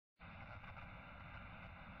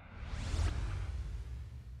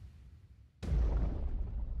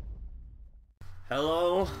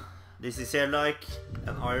Hello, this is Erlike,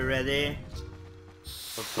 and are you ready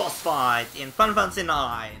for boss fight in Final Fantasy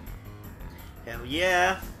 9? Hell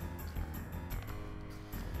yeah!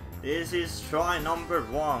 This is try number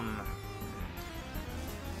 1.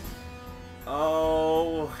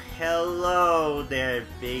 Oh, hello there,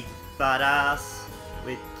 big badass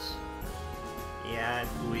with,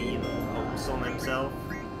 green hopes on himself.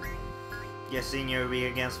 Guessing you're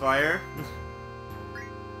weak against fire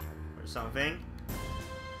or something.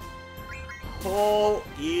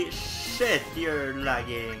 Holy shit, you're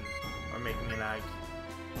lagging. Or making me lag.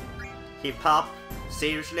 Hip hop?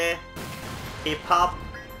 Seriously? Hip hop?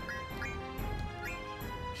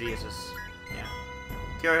 Jesus. Yeah.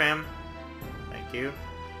 Cure him. Thank you.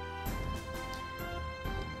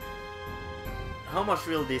 How much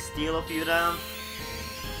will this steal of you then?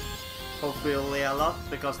 Hopefully a lot,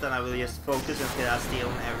 because then I will just focus until I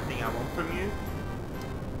steal everything I want from you.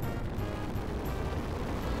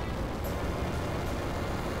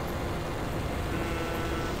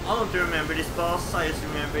 I don't remember this boss, I just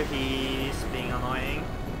remember he's being annoying.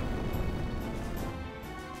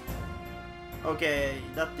 Okay,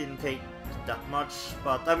 that didn't take that much,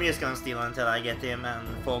 but I'm just gonna steal until I get him and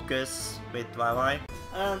focus with YY.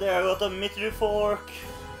 And there I got a Mithril Fork.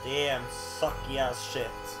 Damn, sucky ass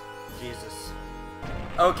shit. Jesus.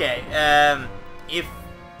 Okay, if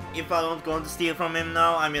I don't going to steal from him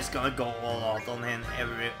now, I'm just gonna go all out on him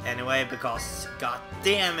anyway, because god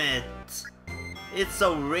damn it! It's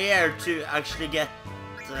so rare to actually get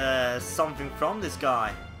something from this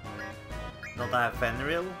guy. Don't I have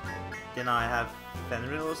Fenrir? Didn't I have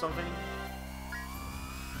Fenrir or something?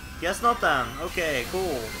 Guess not then. Okay,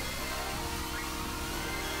 cool.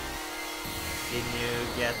 Didn't you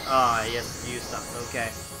get... Ah, yes, use that. Okay.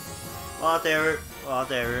 Whatever.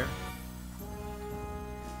 Whatever.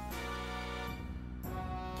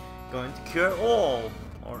 Going to cure all.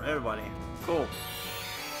 Or everybody. Cool.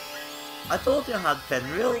 I thought you had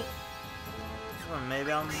Fenrir. Well,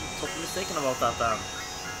 maybe I'm totally mistaken about that then.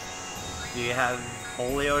 Do you have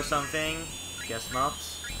Holy or something? Guess not.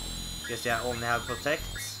 Guess you only have Protect.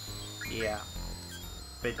 Yeah.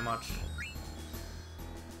 Pretty much.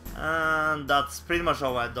 And that's pretty much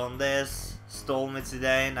how I've done this. Stole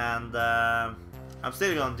Mitsudane, and I'm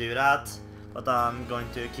still gonna do that. But I'm going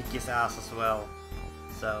to kick his ass as well.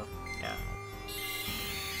 So, yeah.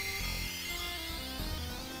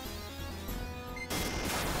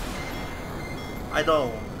 I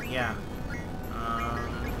don't, yeah.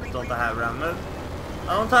 Don't I have Ramu?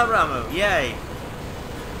 I don't have Ramu, yay!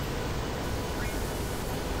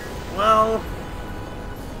 Well,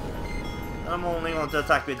 I'm only going to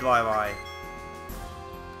attack with YY.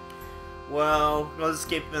 Well, I'm going to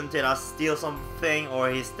skip until I steal something or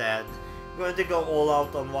he's dead. I'm going to go all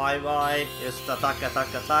out on YY, just attack,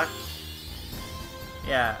 attack, attack.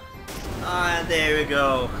 Yeah. And there we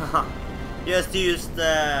go. Just use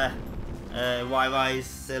the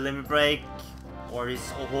YY's limit break, or his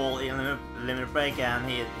whole limit break, and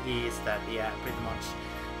he is dead, yeah, pretty much.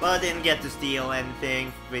 But I didn't get to steal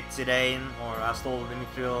anything with Zidane, or I stole the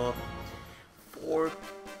Mithril Fork.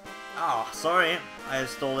 Ah, sorry, I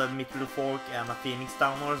stole a Mithril Fork and a Phoenix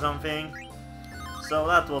Down or something. So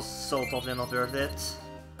that was so totally not worth it.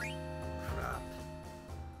 Crap.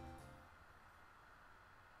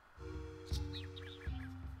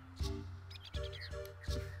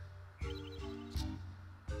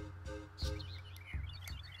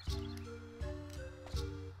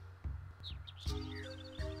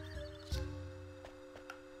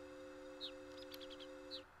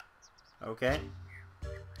 Okay.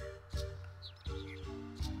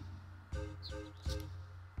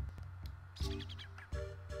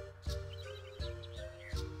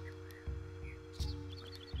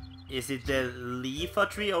 Is it the Leafa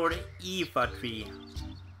tree or the Aoife tree?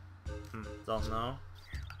 Don't know.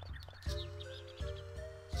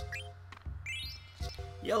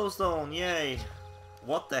 Yellowstone, yay!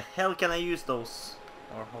 What the hell can I use those?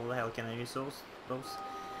 Or how the hell can I use those?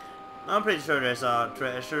 I'm pretty sure there's a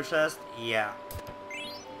treasure chest. Yeah.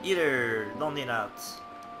 Either don't need that.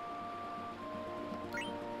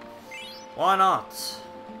 Why not?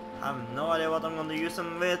 I have no idea what I'm gonna use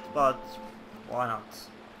them with, but why not?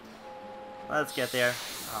 Let's get there.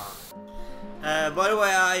 By the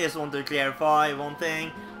way, I just want to clarify one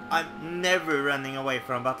thing. I'm never running away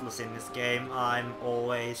from battles in this game. I'm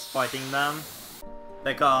always fighting them.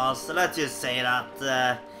 Because let's just say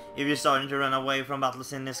that if you're starting to run away from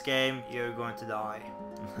battles in this game, you're going to die.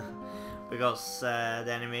 Because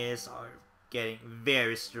the enemies are getting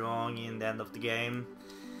very strong in the end of the game.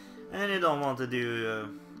 And you don't want to do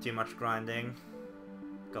too much grinding,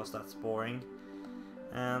 because that's boring.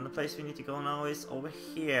 And the place we need to go now is over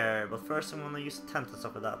here. But first I'm gonna use Tentacles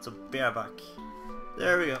for that, so bear back.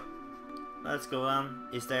 There we go. Let's go on.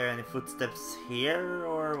 Is there any footsteps here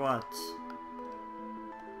or what?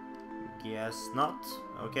 Guess not.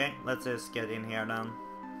 Okay, let's just get in here then.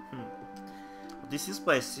 This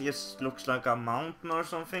place just looks like a mountain or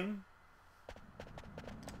something.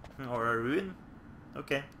 Or a ruin.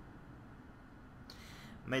 Okay.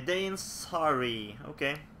 Mayday Sari.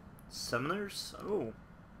 Okay. Summoners? Oh.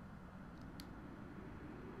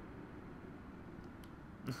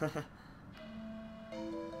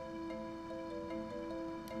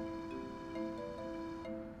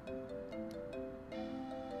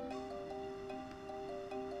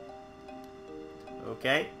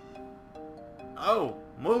 Okay. Oh,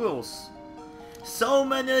 Muggles! So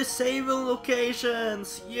many saving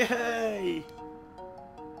locations! Yay!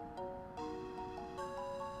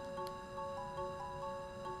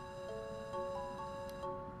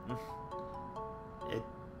 It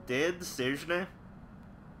did? Seriously?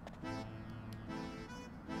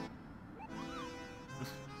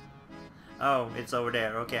 Oh, it's over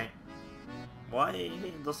there, okay. Why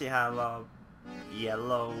does he have a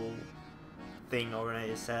yellow thing over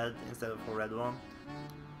his head instead of a red one?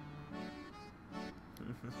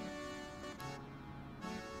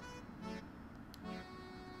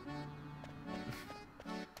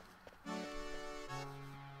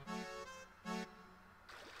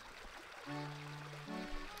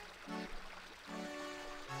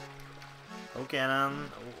 Okay then,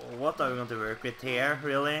 what are we going to work with here,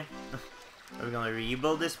 really? Are we going to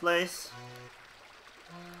rebuild this place?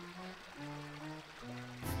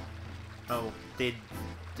 Oh, did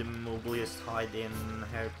the Moblius hide in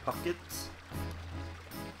her pocket?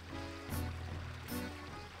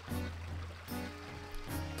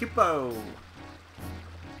 Kippo!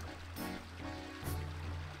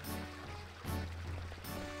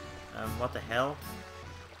 What the hell?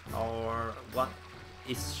 Or what?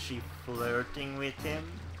 Is she flirting with him?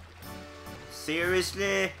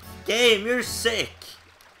 Seriously? Game, you're sick!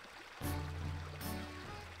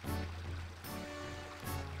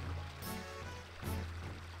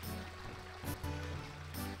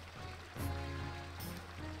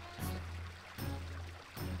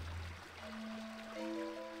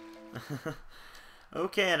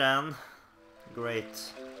 Okay then. Great.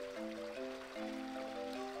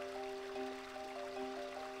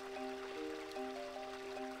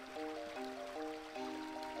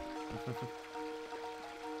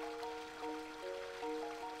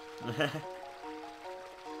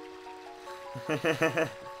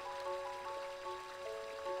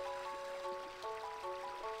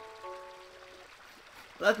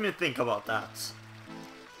 Let me think about that.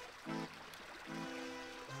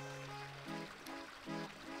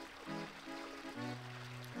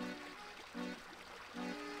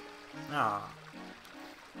 Ah.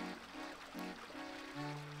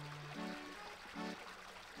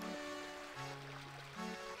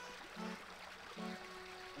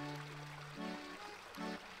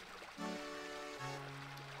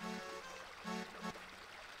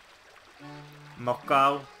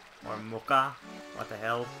 Mocha or mocha, what the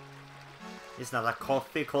hell? Isn't that a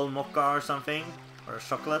coffee called mocha or something? Or a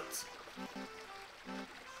chocolate?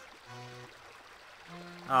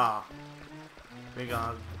 Ah, we're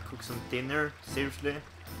gonna cook some dinner, seriously?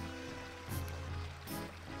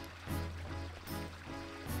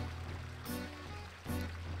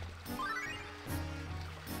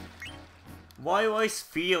 Wise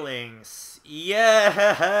feelings,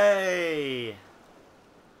 yay!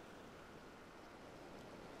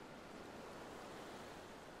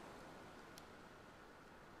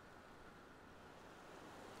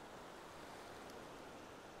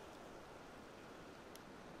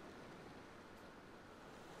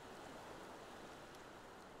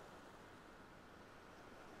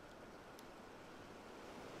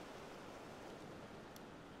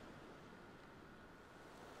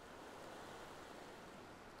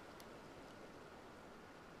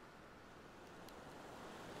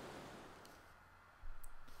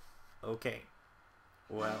 Okay,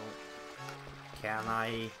 well, can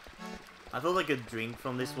I thought I could drink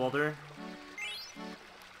from this water.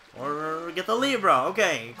 Or get a Libra,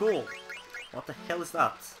 okay, cool. What the hell is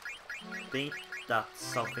that? I think that's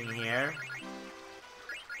something here.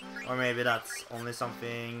 Or maybe that's only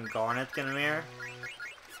something Garnet can wear.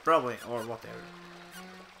 Probably, or whatever.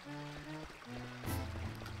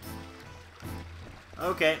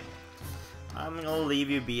 Okay, I'm gonna leave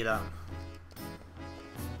you be then.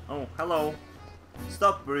 Oh, hello.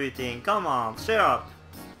 Stop breathing, come on, shut up.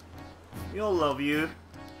 We all love you.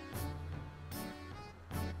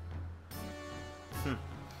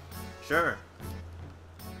 Sure.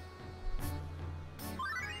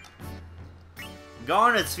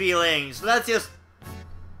 Garnet's feelings. Let's just...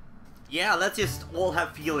 Yeah, let's just all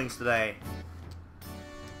have feelings today.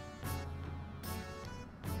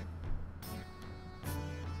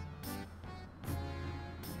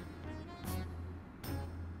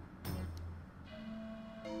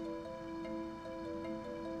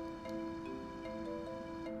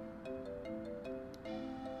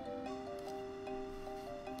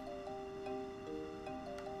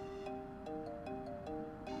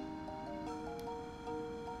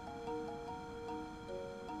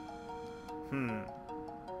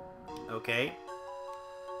 Okay.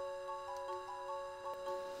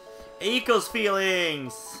 Eiko's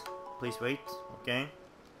feelings! Please wait, okay.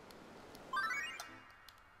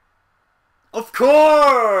 Of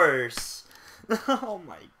course! Oh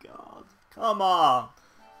my god. Come on!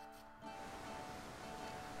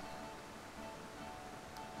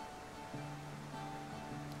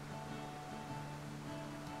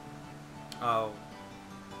 Oh.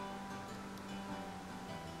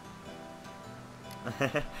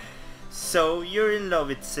 So, you're in love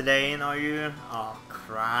with Selene, are you? Oh,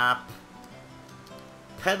 crap.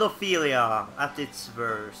 Pedophilia at its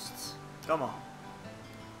worst. Come on.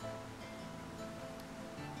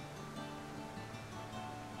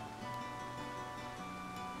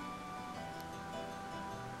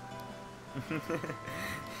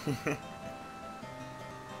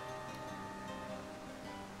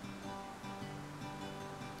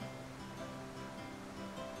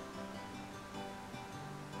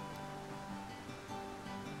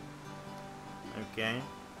 Okay.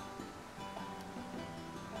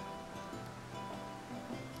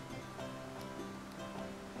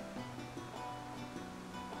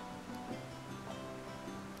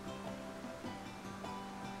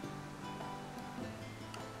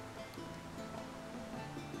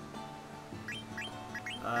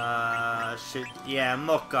 Yeah,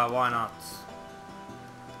 Mocha, why not?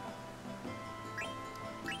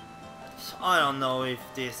 I don't know if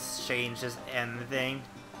this changes anything.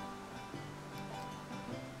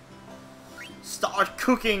 Start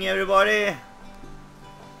cooking, everybody!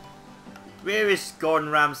 Where is Gordon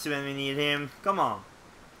Ramsay when we need him? Come on.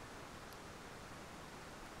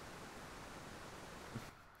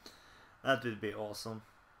 That would be awesome.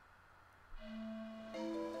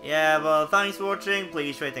 Yeah, well, thanks for watching.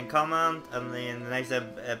 Please rate and comment. And in the next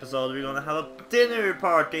episode, we're gonna have a dinner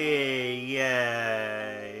party.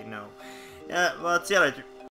 Yay! No. Yeah, well, see you later.